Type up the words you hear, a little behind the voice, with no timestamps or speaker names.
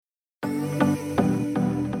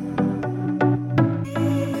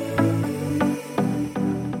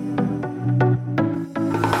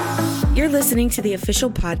listening to the official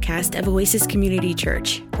podcast of Oasis Community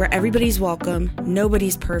Church, where everybody's welcome,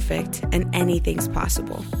 nobody's perfect, and anything's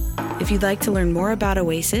possible. If you'd like to learn more about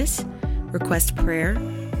Oasis, request prayer,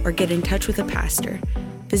 or get in touch with a pastor,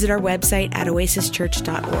 visit our website at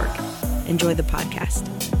oasischurch.org. Enjoy the podcast.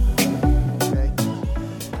 Okay.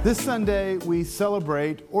 This Sunday, we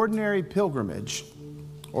celebrate Ordinary Pilgrimage,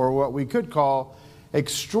 or what we could call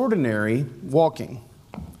Extraordinary Walking.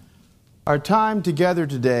 Our time together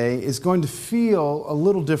today is going to feel a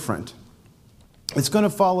little different. It's going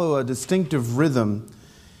to follow a distinctive rhythm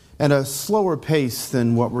and a slower pace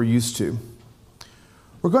than what we're used to.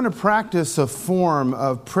 We're going to practice a form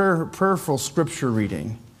of prayerful scripture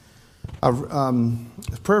reading,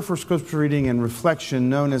 prayerful scripture reading and reflection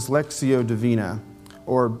known as Lectio Divina,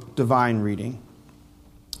 or divine reading.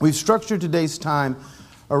 We've structured today's time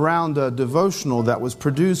around a devotional that was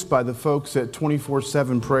produced by the folks at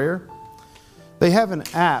 24/7 Prayer. They have an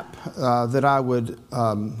app that I would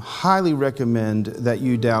highly recommend that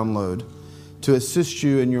you download to assist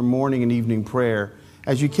you in your morning and evening prayer.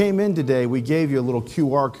 As you came in today, we gave you a little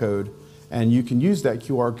QR code, and you can use that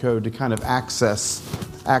QR code to kind of access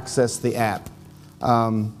the app.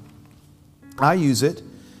 I use it,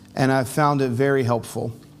 and I found it very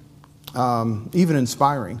helpful, even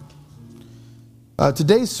inspiring.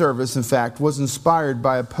 Today's service, in fact, was inspired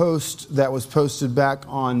by a post that was posted back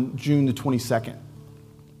on June the 22nd.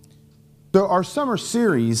 So our summer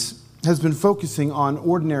series has been focusing on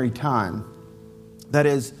ordinary time. That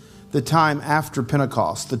is, the time after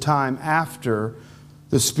Pentecost, the time after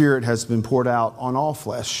the Spirit has been poured out on all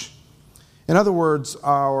flesh. In other words,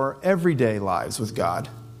 our everyday lives with God.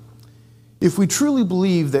 If we truly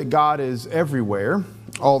believe that God is everywhere,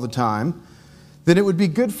 all the time, then it would be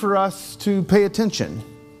good for us to pay attention,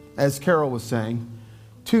 as Carol was saying,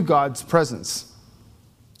 to God's presence.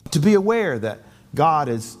 To be aware that God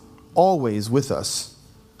is always with us.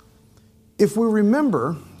 If we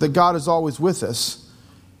remember that God is always with us,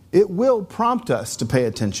 it will prompt us to pay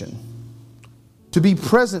attention, to be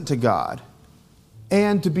present to God,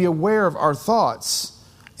 and to be aware of our thoughts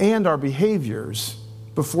and our behaviors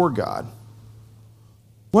before God.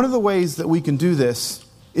 One of the ways that we can do this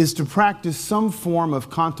is to practice some form of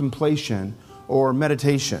contemplation or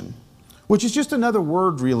meditation, which is just another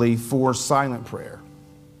word really for silent prayer.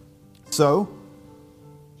 So,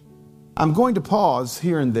 I'm going to pause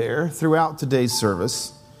here and there throughout today's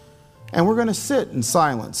service, and we're going to sit in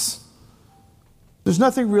silence. There's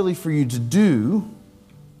nothing really for you to do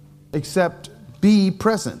except be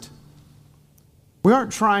present. We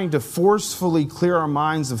aren't trying to forcefully clear our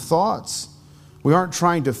minds of thoughts. We aren't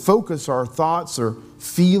trying to focus our thoughts or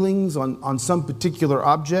feelings on some particular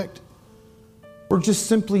object. We're just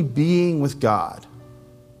simply being with God.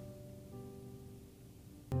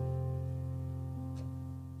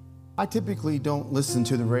 I typically don't listen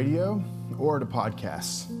to the radio or to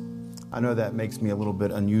podcasts. I know that makes me a little bit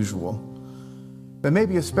unusual. But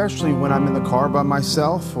maybe especially when I'm in the car by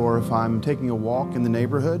myself or if I'm taking a walk in the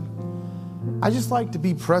neighborhood, I just like to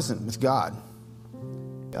be present with God.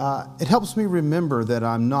 It helps me remember that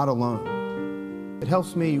I'm not alone. It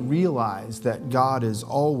helps me realize that God is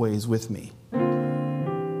always with me.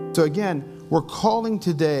 So again, we're calling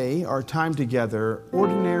today our time together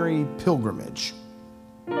Ordinary Pilgrimage.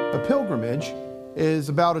 A pilgrimage is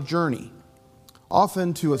about a journey,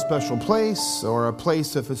 often to a special place or a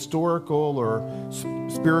place of historical or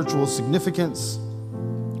spiritual significance,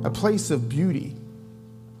 a place of beauty.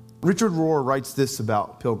 Richard Rohr writes this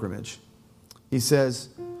about pilgrimage. He says,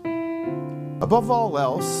 above all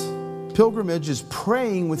else, pilgrimage is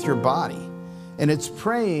praying with your body, and it's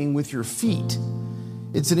praying with your feet.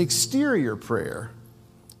 It's an exterior prayer,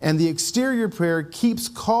 and the exterior prayer keeps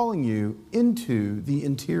calling you into the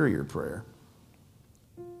interior prayer.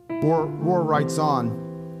 Rohr writes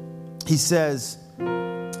on, he says,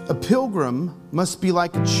 a pilgrim must be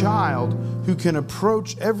like a child who can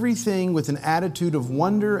approach everything with an attitude of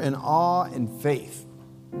wonder and awe and faith.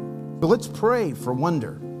 But let's pray for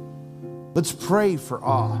wonder. Let's pray for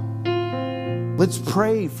awe. Let's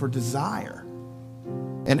pray for desire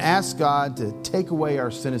and ask God to take away our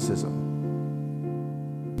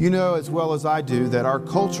cynicism. You know as well as I do that our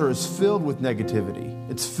culture is filled with negativity.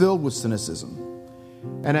 It's filled with cynicism.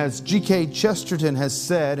 And as G.K. Chesterton has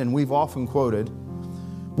said, and we've often quoted,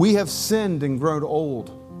 we have sinned and grown old,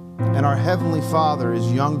 and our Heavenly Father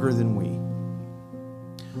is younger than we.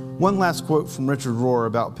 One last quote from Richard Rohr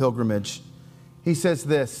about pilgrimage. He says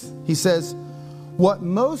this, he says, what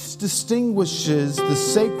most distinguishes the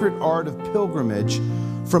sacred art of pilgrimage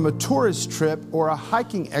from a tourist trip or a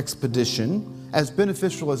hiking expedition, as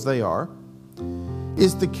beneficial as they are,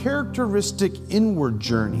 is the characteristic inward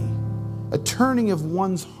journey a turning of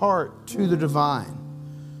one's heart to the divine,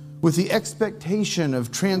 with the expectation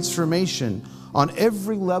of transformation on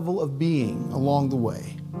every level of being along the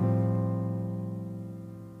way.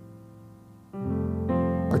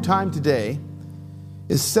 Our time today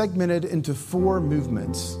is segmented into 4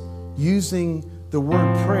 movements using the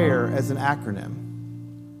word prayer as an acronym.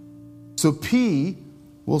 So P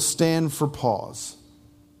will stand for pause.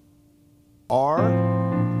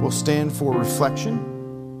 R will stand for reflection.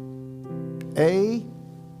 A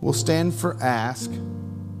will stand for ask.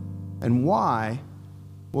 And Y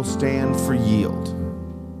will stand for yield.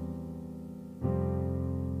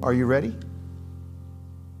 Are you ready?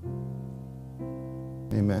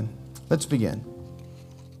 Amen. Let's begin.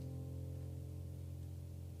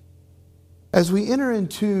 As we enter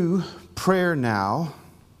into prayer now,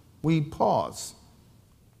 we pause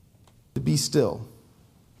to be still,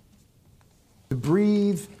 to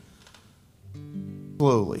breathe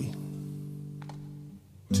slowly,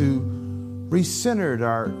 to recenter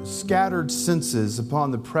our scattered senses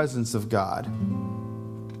upon the presence of God.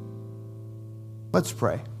 Let's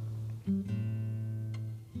pray.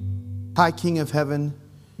 High King of Heaven,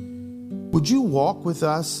 would you walk with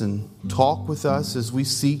us and talk with us as we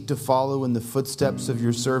seek to follow in the footsteps of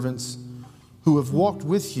your servants who have walked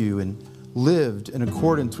with you and lived in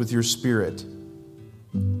accordance with your Spirit?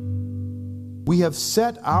 We have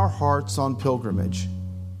set our hearts on pilgrimage,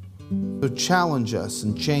 so challenge us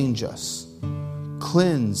and change us,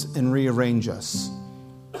 cleanse and rearrange us,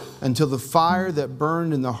 until the fire that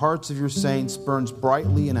burned in the hearts of your saints burns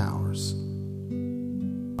brightly in ours.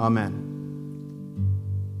 Amen.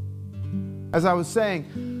 As I was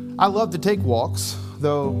saying, I love to take walks,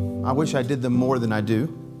 though I wish I did them more than I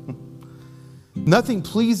do. Nothing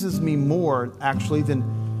pleases me more, actually, than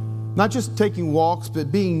not just taking walks,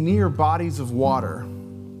 but being near bodies of water.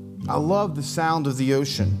 I love the sound of the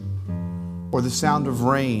ocean, or the sound of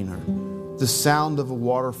rain, or the sound of a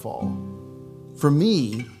waterfall. For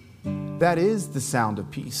me, that is the sound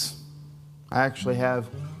of peace. I actually have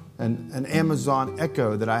an Amazon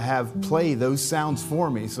Echo that I have play those sounds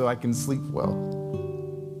for me so I can sleep well.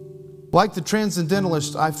 Like the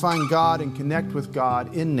transcendentalist, I find God and connect with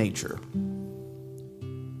God in nature.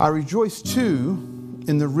 I rejoice too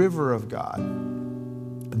in the river of God,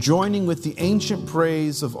 joining with the ancient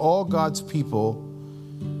praise of all God's people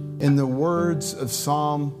in the words of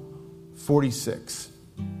Psalm 46.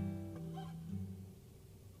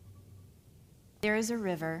 There is a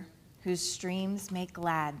river whose streams make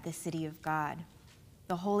glad the city of God,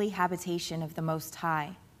 the holy habitation of the Most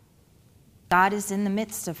High. God is in the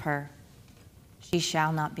midst of her. She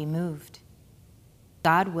shall not be moved.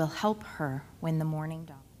 God will help her when the morning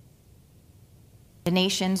dawns. The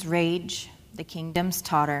nations rage, the kingdoms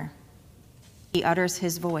totter. He utters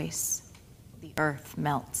his voice, the earth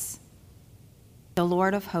melts. The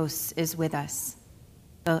Lord of hosts is with us.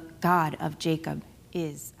 The God of Jacob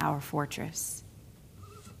is our fortress.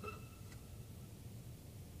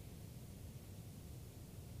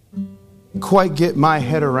 Quite get my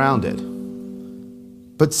head around it.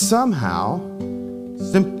 But somehow,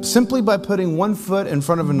 simply by putting one foot in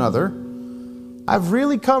front of another, I've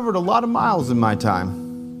really covered a lot of miles in my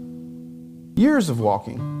time. Years of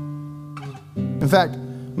walking. In fact,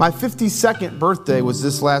 my 52nd birthday was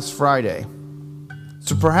this last Friday.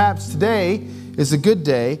 So perhaps today is a good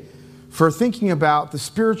day for thinking about the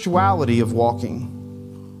spirituality of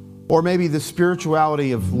walking, or maybe the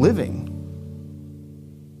spirituality of living.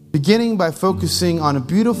 Beginning by focusing on a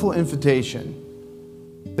beautiful invitation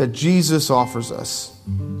that Jesus offers us.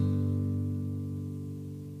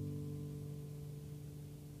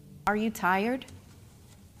 Are you tired?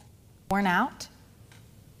 Worn out?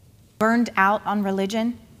 Burned out on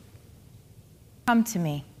religion? Come to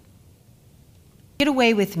me. Get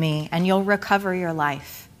away with me and you'll recover your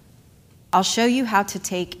life. I'll show you how to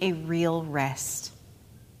take a real rest.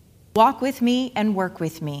 Walk with me and work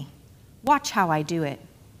with me. Watch how I do it.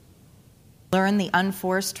 Learn the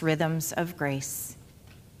unforced rhythms of grace.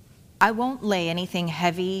 I won't lay anything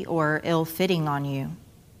heavy or ill-fitting on you.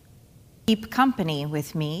 Keep company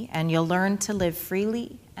with me, and you'll learn to live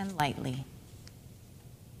freely and lightly.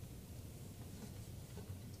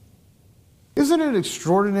 Isn't it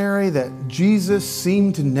extraordinary that Jesus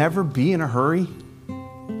seemed to never be in a hurry?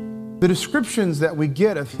 The descriptions that we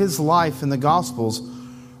get of his life in the Gospels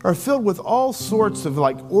are filled with all sorts of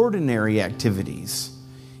ordinary activities.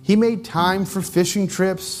 He made time for fishing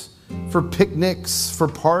trips, for picnics, for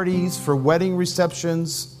parties, for wedding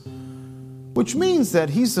receptions, which means that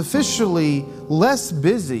he's officially less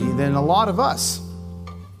busy than a lot of us.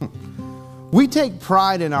 We take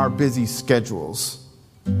pride in our busy schedules,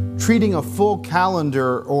 treating a full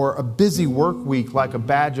calendar or a busy work week like a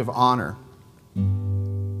badge of honor.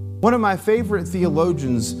 One of my favorite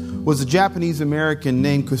theologians was a Japanese American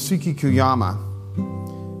named Kosuke Koyama.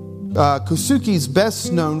 Kosuke's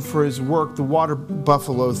best known for his work, The Water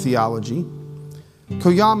Buffalo Theology.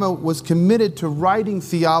 Koyama was committed to writing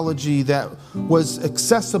theology that was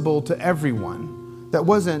accessible to everyone, that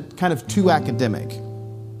wasn't kind of too academic.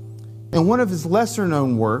 In one of his lesser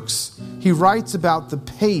known works, he writes about the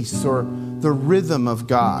pace or the rhythm of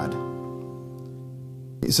God.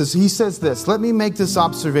 He says this, let me make this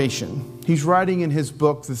observation. He's writing in his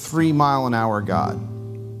book, The 3 Mile an Hour God.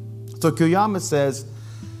 So Koyama says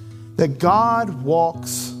that God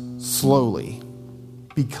walks slowly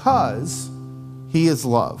because he is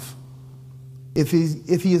love. If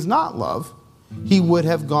he is not love, he would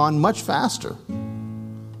have gone much faster.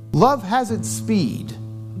 Love has its speed.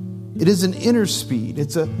 It is an inner speed.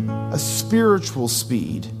 It's a spiritual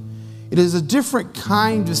speed. It is a different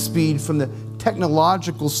kind of speed from the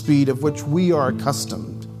technological speed of which we are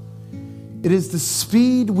accustomed. It is the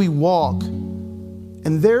speed we walk,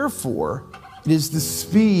 and therefore it is the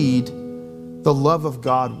speed the love of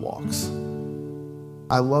God walks.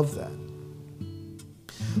 I love that.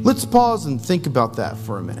 Let's pause and think about that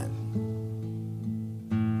for a minute.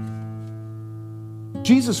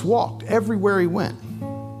 Jesus walked everywhere he went.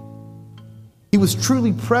 He was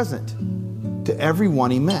truly present to everyone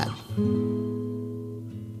he met.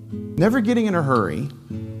 Never getting in a hurry,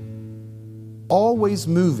 always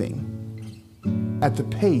moving at the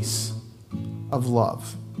pace of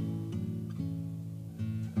love.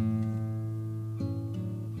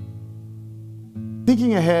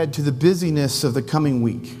 Thinking ahead to the busyness of the coming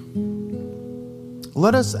week,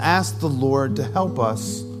 let us ask the Lord to help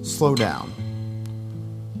us slow down,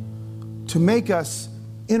 to make us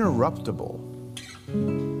interruptible,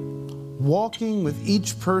 walking with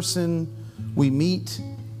each person we meet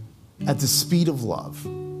at the speed of love.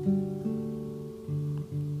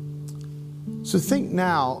 So think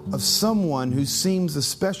now of someone who seems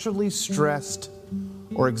especially stressed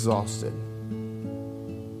or exhausted.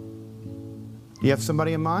 Do you have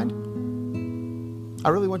somebody in mind? I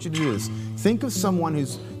really want you to do this. Think of someone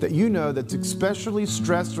that you know that's especially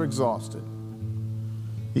stressed or exhausted.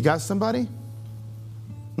 You got somebody?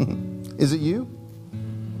 Is it you?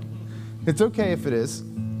 It's okay if it is.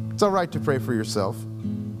 It's all right to pray for yourself.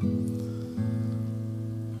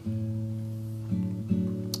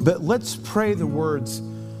 But let's pray the words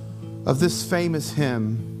of this famous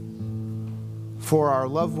hymn for our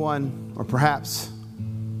loved one, or perhaps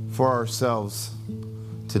for ourselves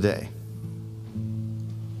today.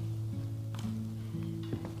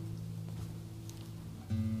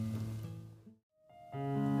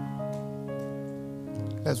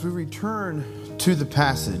 As we return to the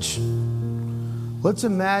passage, let's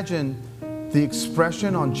imagine the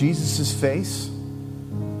expression on Jesus' face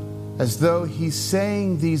as though he's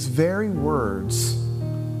saying these very words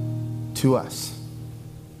to us.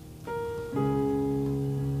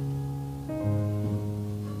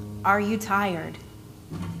 Are you tired?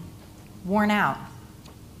 Worn out?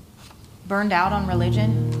 Burned out on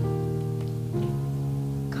religion?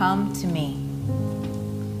 Come to me.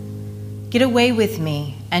 Get away with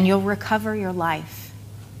me and you'll recover your life.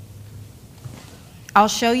 I'll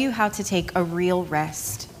show you how to take a real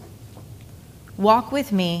rest. Walk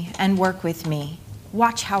with me and work with me.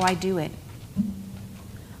 Watch how I do it.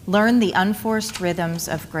 Learn the unforced rhythms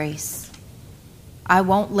of grace. I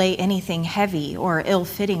won't lay anything heavy or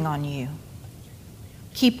ill-fitting on you.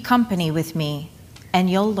 Keep company with me, and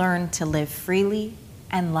you'll learn to live freely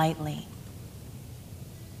and lightly.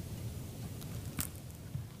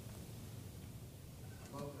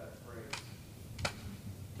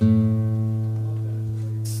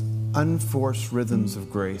 Unforced rhythms of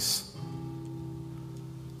grace.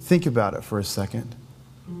 Think about it for a second.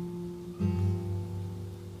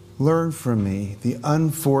 Learn from me the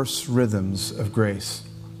unforced rhythms of grace.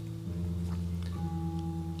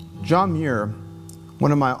 John Muir,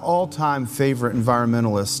 one of my all-time favorite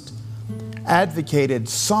environmentalists, advocated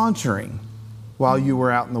sauntering while you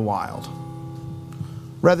were out in the wild,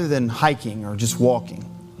 rather than hiking or just walking.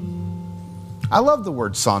 I love the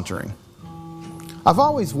word sauntering. I've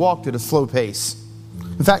always walked at a slow pace.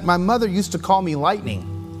 In fact, my mother used to call me lightning,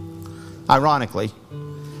 ironically,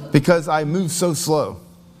 because I move so slow.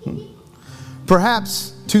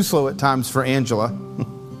 Perhaps too slow at times for Angela.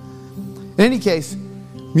 In any case,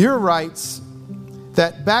 Muir writes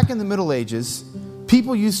that back in the Middle Ages,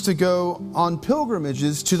 people used to go on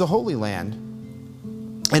pilgrimages to the Holy Land.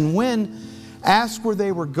 And when asked where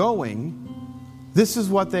they were going, this is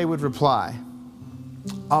what they would reply: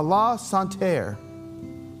 "À la santerre."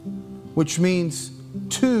 which means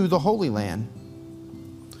to the Holy Land.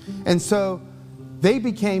 And so they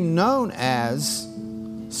became known as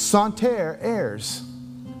Santerre heirs.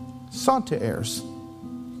 Santerre heirs.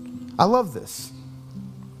 I love this.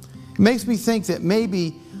 It makes me think that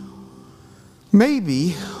maybe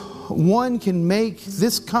one can make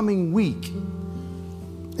this coming week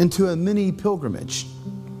into a mini pilgrimage.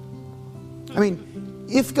 I mean,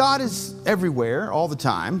 if God is everywhere all the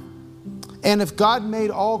time, and if God made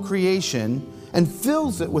all creation and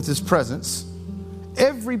fills it with His presence,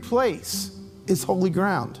 every place is holy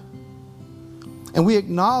ground. And we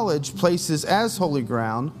acknowledge places as holy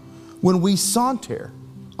ground when we saunter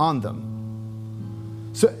on them.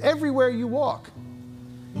 So everywhere you walk,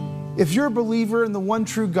 if you're a believer in the one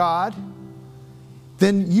true God,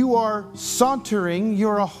 then you are sauntering,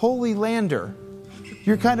 you're a holy lander.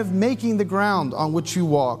 You're kind of making the ground on which you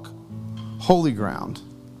walk holy ground.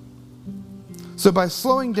 So by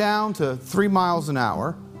slowing down to 3 miles an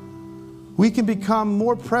hour, we can become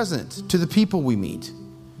more present to the people we meet.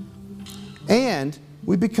 And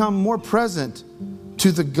we become more present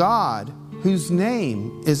to the God whose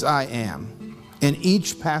name is I Am in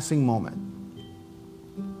each passing moment.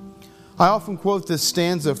 I often quote this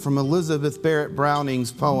stanza from Elizabeth Barrett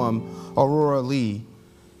Browning's poem, Aurora Leigh.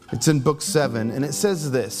 It's in Book 7, and it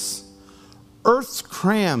says this: "Earth's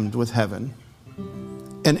crammed with heaven,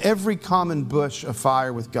 and every common bush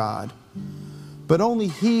afire with God. But only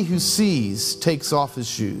he who sees takes off his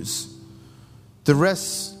shoes. The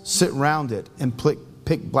rest sit round it and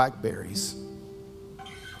pick blackberries."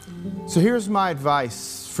 So here's my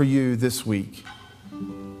advice for you this week,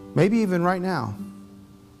 maybe even right now.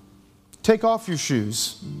 Take off your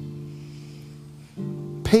shoes.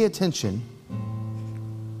 Pay attention.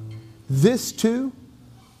 This too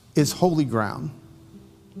is holy ground.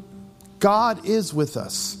 God is with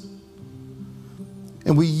us.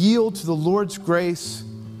 And we yield to the Lord's grace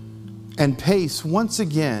and pace once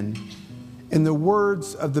again in the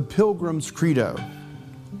words of the Pilgrim's Credo.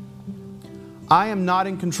 I am not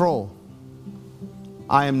in control.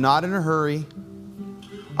 I am not in a hurry.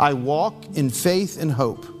 I walk in faith and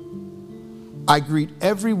hope. I greet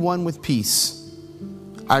everyone with peace.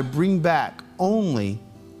 I bring back only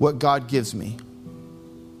what God gives me.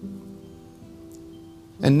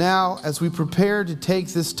 And now, as we prepare to take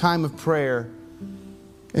this time of prayer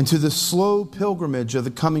into the slow pilgrimage of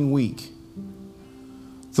the coming week,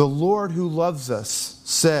 the Lord who loves us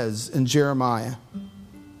says in Jeremiah,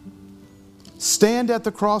 "Stand at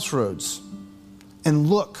the crossroads and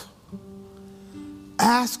look.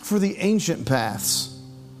 Ask for the ancient paths.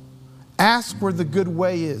 Ask where the good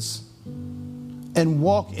way is and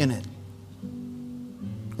walk in it,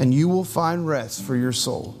 and you will find rest for your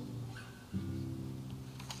soul."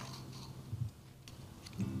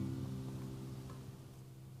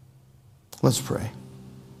 Let's pray.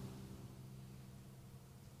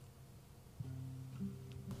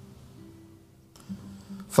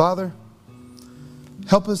 Father,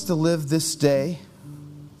 help us to live this day,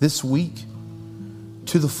 this week,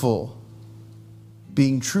 to the full,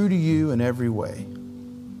 being true to you in every way.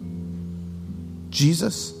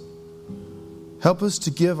 Jesus, help us to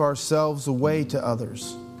give ourselves away to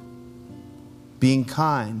others, being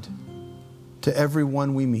kind to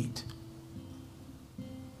everyone we meet.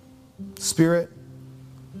 Spirit,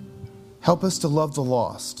 help us to love the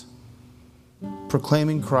lost,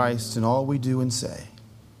 proclaiming Christ in all we do and say.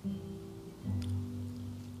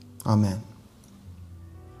 Amen.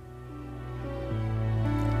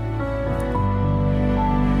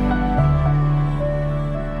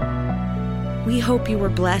 We hope you were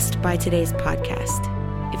blessed by today's podcast.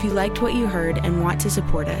 If you liked what you heard and want to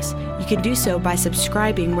support us, you can do so by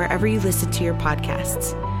subscribing wherever you listen to your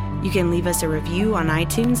podcasts. You can leave us a review on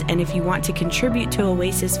iTunes, and if you want to contribute to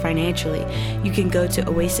Oasis financially, you can go to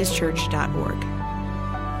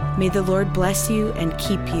oasischurch.org. May the Lord bless you and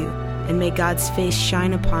keep you, and may God's face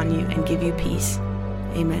shine upon you and give you peace.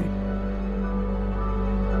 Amen.